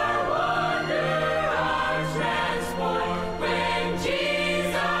our wonder, our transport, when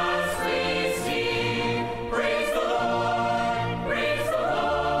Jesus we see. Praise the Lord,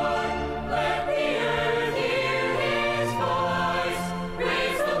 let the earth hear his voice.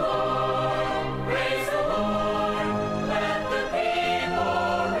 Praise the Lord, let the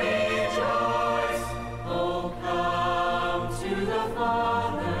people rejoice. Oh, come to the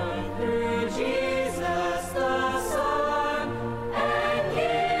Father through Jesus the Son, and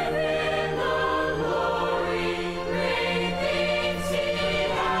give him the glory, great things he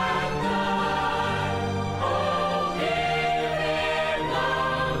hath done. Oh, give him the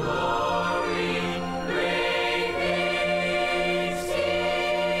glory, great things he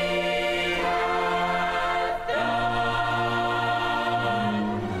hath done.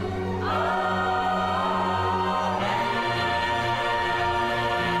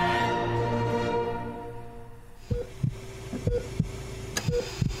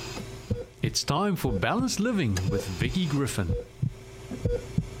 It's time for Balanced Living with Vicky Griffin.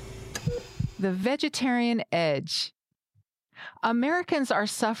 The vegetarian edge. Americans are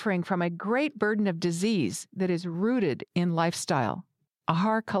suffering from a great burden of disease that is rooted in lifestyle.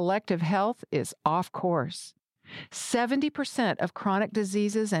 Our collective health is off course. 70% of chronic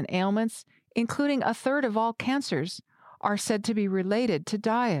diseases and ailments, including a third of all cancers, are said to be related to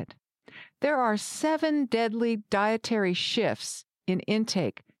diet. There are 7 deadly dietary shifts in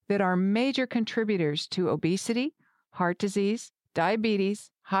intake that are major contributors to obesity, heart disease, diabetes,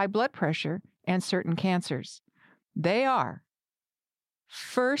 high blood pressure, and certain cancers. They are: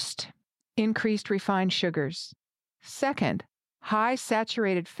 first, increased refined sugars; second, high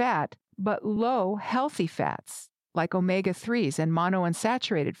saturated fat but low healthy fats, like omega-3s and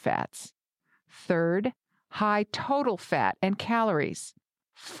monounsaturated fats; third, high total fat and calories;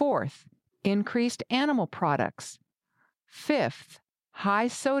 fourth, increased animal products; fifth, high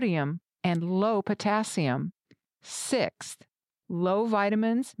sodium and low potassium; sixth, low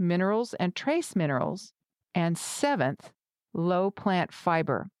vitamins, minerals, and trace minerals; and seventh, low plant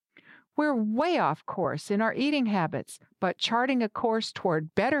fiber. We're way off course in our eating habits, but charting a course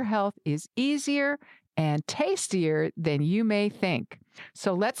toward better health is easier and tastier than you may think.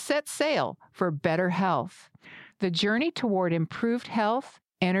 So let's set sail for better health. The journey toward improved health,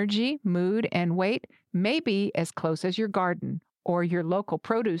 energy, mood, and weight may be as close as your garden or your local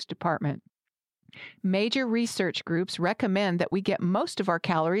produce department. Major research groups recommend that we get most of our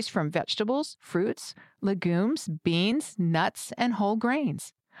calories from vegetables, fruits, legumes, beans, nuts, and whole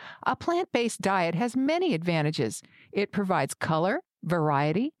grains. A plant-based diet has many advantages. It provides color,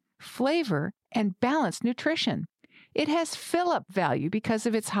 variety, flavor, and balanced nutrition. It has fill-up value because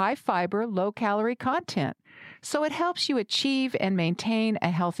of its high fiber, low-calorie content, so it helps you achieve and maintain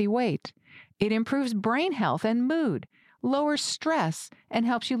a healthy weight. It improves brain health and mood, lowers stress, and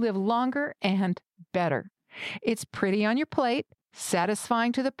helps you live longer and better. It's pretty on your plate,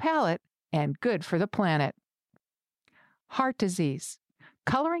 satisfying to the palate, and good for the planet. Heart disease.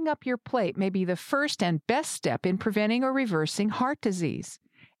 Coloring up your plate may be the first and best step in preventing or reversing heart disease.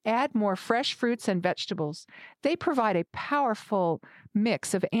 Add more fresh fruits and vegetables. They provide a powerful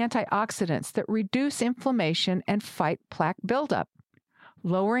mix of antioxidants that reduce inflammation and fight plaque buildup.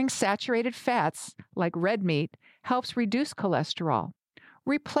 Lowering saturated fats, like red meat, helps reduce cholesterol.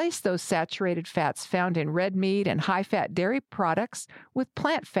 Replace those saturated fats found in red meat and high-fat dairy products with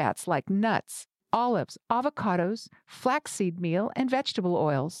plant fats like nuts, olives, avocados, flaxseed meal, and vegetable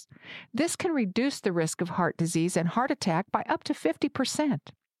oils. This can reduce the risk of heart disease and heart attack by up to 50%.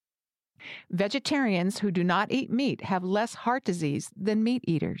 Vegetarians who do not eat meat have less heart disease than meat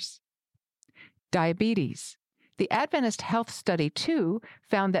eaters. Diabetes. The Adventist Health Study 2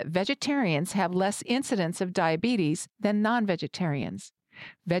 found that vegetarians have less incidence of diabetes than non-vegetarians.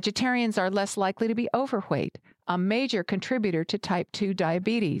 Vegetarians are less likely to be overweight, a major contributor to type 2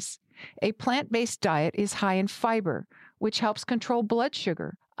 diabetes. A plant-based diet is high in fiber, which helps control blood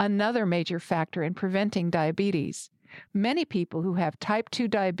sugar, another major factor in preventing diabetes. Many people who have type 2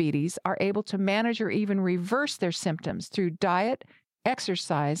 diabetes are able to manage or even reverse their symptoms through diet,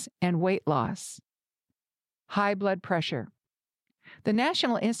 exercise, and weight loss. High blood pressure. The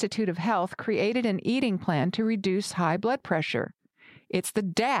National Institute of Health created an eating plan to reduce high blood pressure. It's the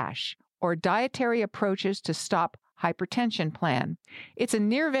DASH, or Dietary Approaches to Stop Hypertension plan. It's a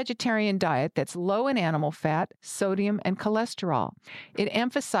near-vegetarian diet that's low in animal fat, sodium, and cholesterol. It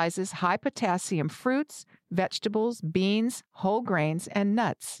emphasizes high potassium fruits, vegetables, beans, whole grains, and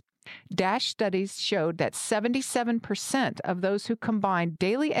nuts. DASH studies showed that 77% of those who combined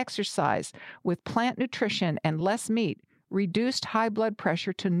daily exercise with plant nutrition and less meat reduced high blood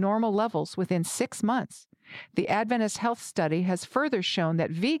pressure to normal levels within 6 months. The Adventist Health Study has further shown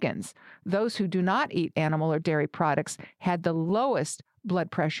that vegans, those who do not eat animal or dairy products, had the lowest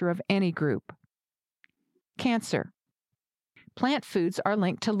blood pressure of any group. Cancer. Plant foods are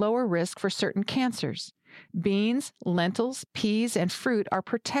linked to lower risk for certain cancers. Beans, lentils, peas, and fruit are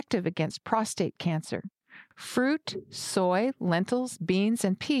protective against prostate cancer. Fruit, soy, lentils, beans,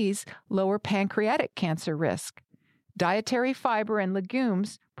 and peas lower pancreatic cancer risk. Dietary fiber and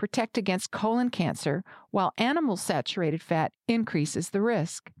legumes protect against colon cancer, while animal saturated fat increases the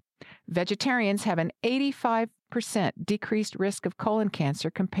risk. Vegetarians have an 85% decreased risk of colon cancer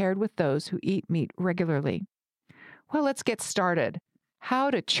compared with those who eat meat regularly. Well, let's get started.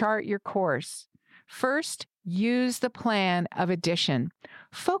 How to chart your course. First, use the plan of addition.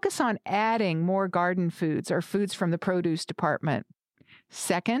 Focus on adding more garden foods or foods from the produce department.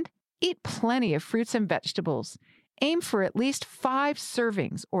 Second, eat plenty of fruits and vegetables. Aim for at least 5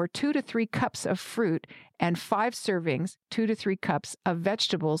 servings or 2 to 3 cups of fruit and 5 servings, 2 to 3 cups of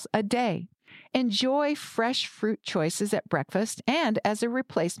vegetables a day. Enjoy fresh fruit choices at breakfast and as a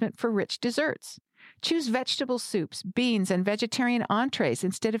replacement for rich desserts. Choose vegetable soups, beans, and vegetarian entrees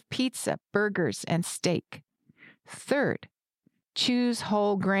instead of pizza, burgers, and steak. Third, choose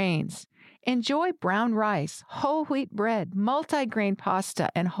whole grains. Enjoy brown rice, whole wheat bread, multigrain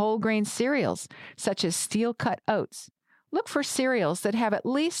pasta, and whole grain cereals, such as steel-cut oats. Look for cereals that have at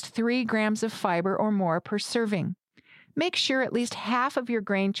least 3 grams of fiber or more per serving. Make sure at least half of your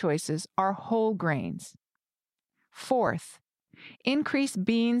grain choices are whole grains. Fourth, increase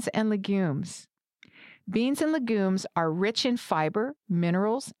beans and legumes. Beans and legumes are rich in fiber,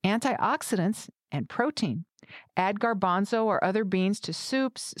 minerals, antioxidants, and protein. Add garbanzo or other beans to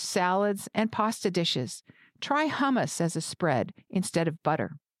soups, salads, and pasta dishes. Try hummus as a spread instead of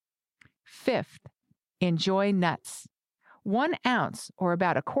butter. Fifth, enjoy nuts. 1 ounce, or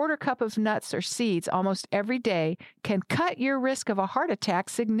about a quarter cup of nuts or seeds almost every day, can cut your risk of a heart attack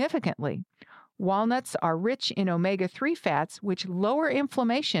significantly. Walnuts are rich in omega-3 fats, which lower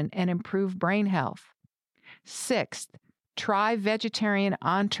inflammation and improve brain health. Sixth, try vegetarian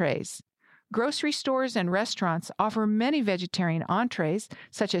entrees. Grocery stores and restaurants offer many vegetarian entrees,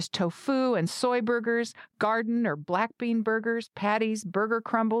 such as tofu and soy burgers, garden or black bean burgers, patties, burger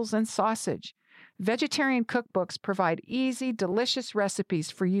crumbles, and sausage. Vegetarian cookbooks provide easy, delicious recipes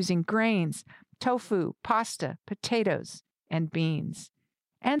for using grains, tofu, pasta, potatoes, and beans.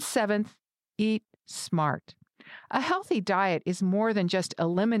 And seventh, eat smart. A healthy diet is more than just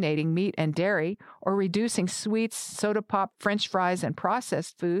eliminating meat and dairy or reducing sweets, soda pop, French fries, and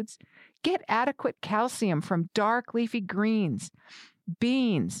processed foods. Get adequate calcium from dark leafy greens,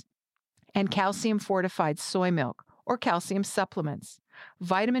 beans, and calcium-fortified soy milk or calcium supplements.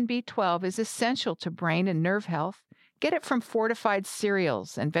 Vitamin B12 is essential to brain and nerve health. Get it from fortified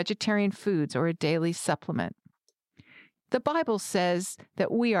cereals and vegetarian foods or a daily supplement. The Bible says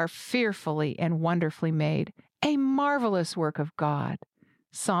that we are fearfully and wonderfully made, a marvelous work of God.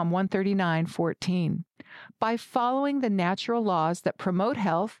 Psalm 139:14. By following the natural laws that promote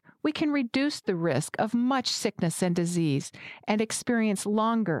health, we can reduce the risk of much sickness and disease and experience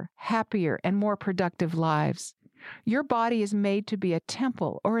longer, happier, and more productive lives. Your body is made to be a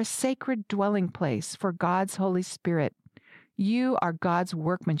temple or a sacred dwelling place for God's Holy Spirit. You are God's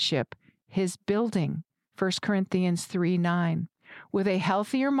workmanship, His building. 1 Corinthians 3:9. With a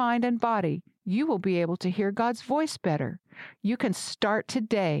healthier mind and body, you will be able to hear God's voice better. You can start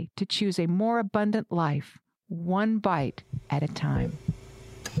today to choose a more abundant life, one bite at a time.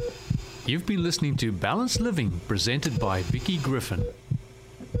 You've been listening to Balanced Living, presented by Vicki Griffin.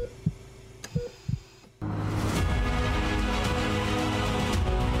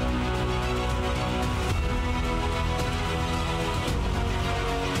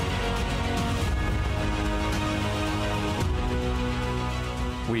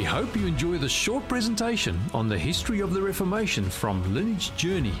 We hope you enjoy this short presentation on the history of the Reformation from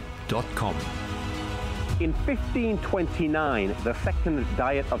lineagejourney.com. In 1529, the Second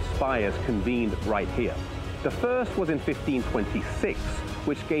Diet of Spires convened right here. The first was in 1526,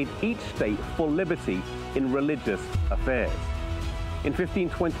 which gave each state full liberty in religious affairs. In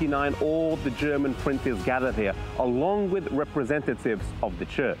 1529, all the German princes gathered here, along with representatives of the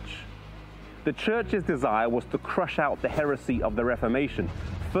church. The church's desire was to crush out the heresy of the Reformation,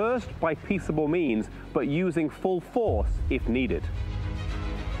 first by peaceable means, but using full force if needed.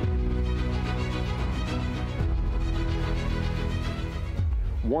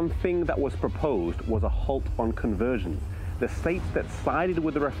 One thing that was proposed was a halt on conversions. The states that sided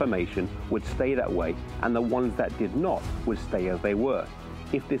with the Reformation would stay that way, and the ones that did not would stay as they were.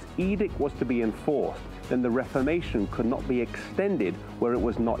 If this edict was to be enforced, then the Reformation could not be extended where it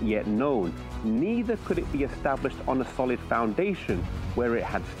was not yet known. Neither could it be established on a solid foundation where it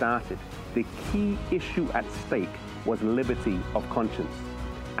had started. The key issue at stake was liberty of conscience.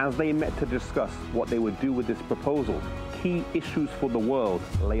 As they met to discuss what they would do with this proposal, key issues for the world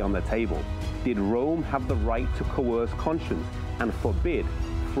lay on the table. Did Rome have the right to coerce conscience and forbid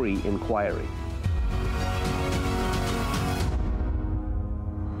free inquiry?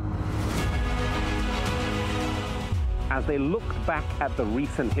 As they looked back at the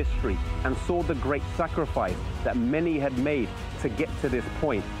recent history and saw the great sacrifice that many had made to get to this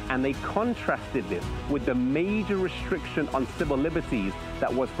point, and they contrasted this with the major restriction on civil liberties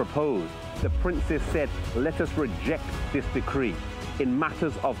that was proposed, the princes said, let us reject this decree. In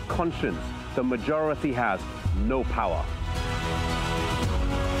matters of conscience, the majority has no power.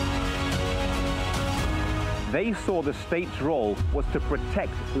 They saw the state's role was to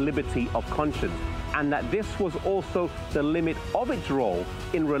protect liberty of conscience, and that this was also the limit of its role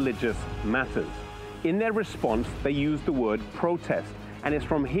in religious matters. In their response, they used the word protest, and it's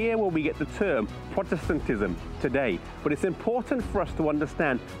from here where we get the term Protestantism today. But it's important for us to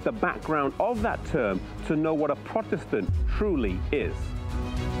understand the background of that term to know what a Protestant truly is.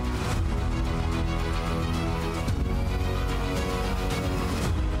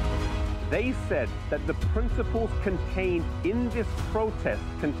 They said that the principles contained in this protest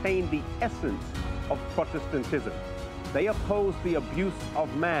contained the essence of Protestantism. They opposed the abuse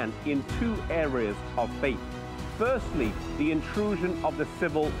of man in two areas of faith. Firstly, the intrusion of the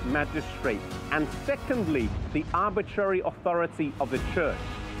civil magistrate, and secondly, the arbitrary authority of the church.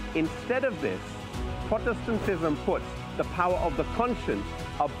 Instead of this, Protestantism puts the power of the conscience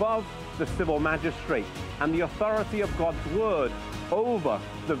above the civil magistrate and the authority of God's word over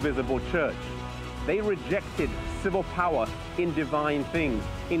the visible church. They rejected civil power in divine things,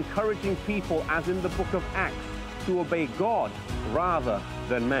 encouraging people, as in the book of Acts, to obey God rather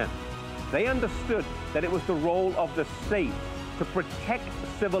than man. They understood that it was the role of the state to protect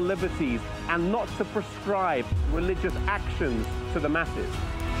civil liberties and not to prescribe religious actions to the masses.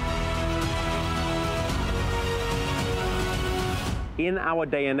 In our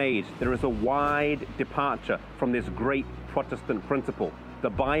day and age, there is a wide departure from this great Protestant principle, the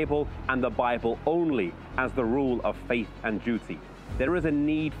Bible and the Bible only as the rule of faith and duty. There is a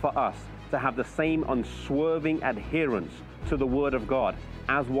need for us to have the same unswerving adherence to the Word of God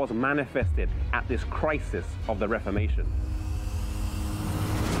as was manifested at this crisis of the Reformation.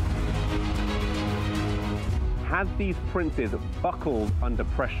 Had these princes buckled under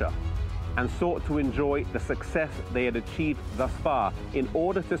pressure and sought to enjoy the success they had achieved thus far in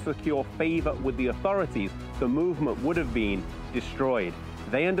order to secure favor with the authorities, the movement would have been destroyed.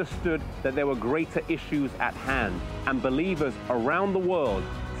 They understood that there were greater issues at hand, and believers around the world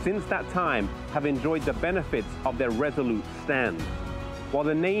since that time have enjoyed the benefits of their resolute stand. While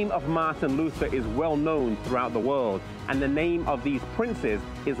the name of Martin Luther is well known throughout the world, and the name of these princes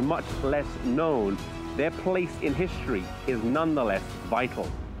is much less known, their place in history is nonetheless vital.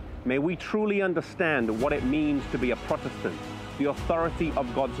 May we truly understand what it means to be a Protestant, the authority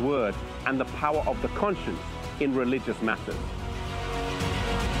of God's word, and the power of the conscience in religious matters.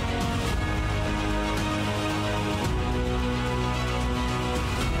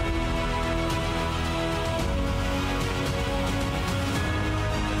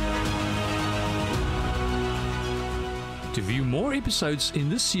 To view more episodes in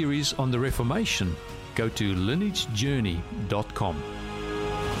this series on the Reformation, go to lineagejourney.com.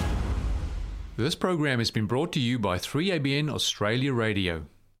 This program has been brought to you by 3ABN Australia Radio.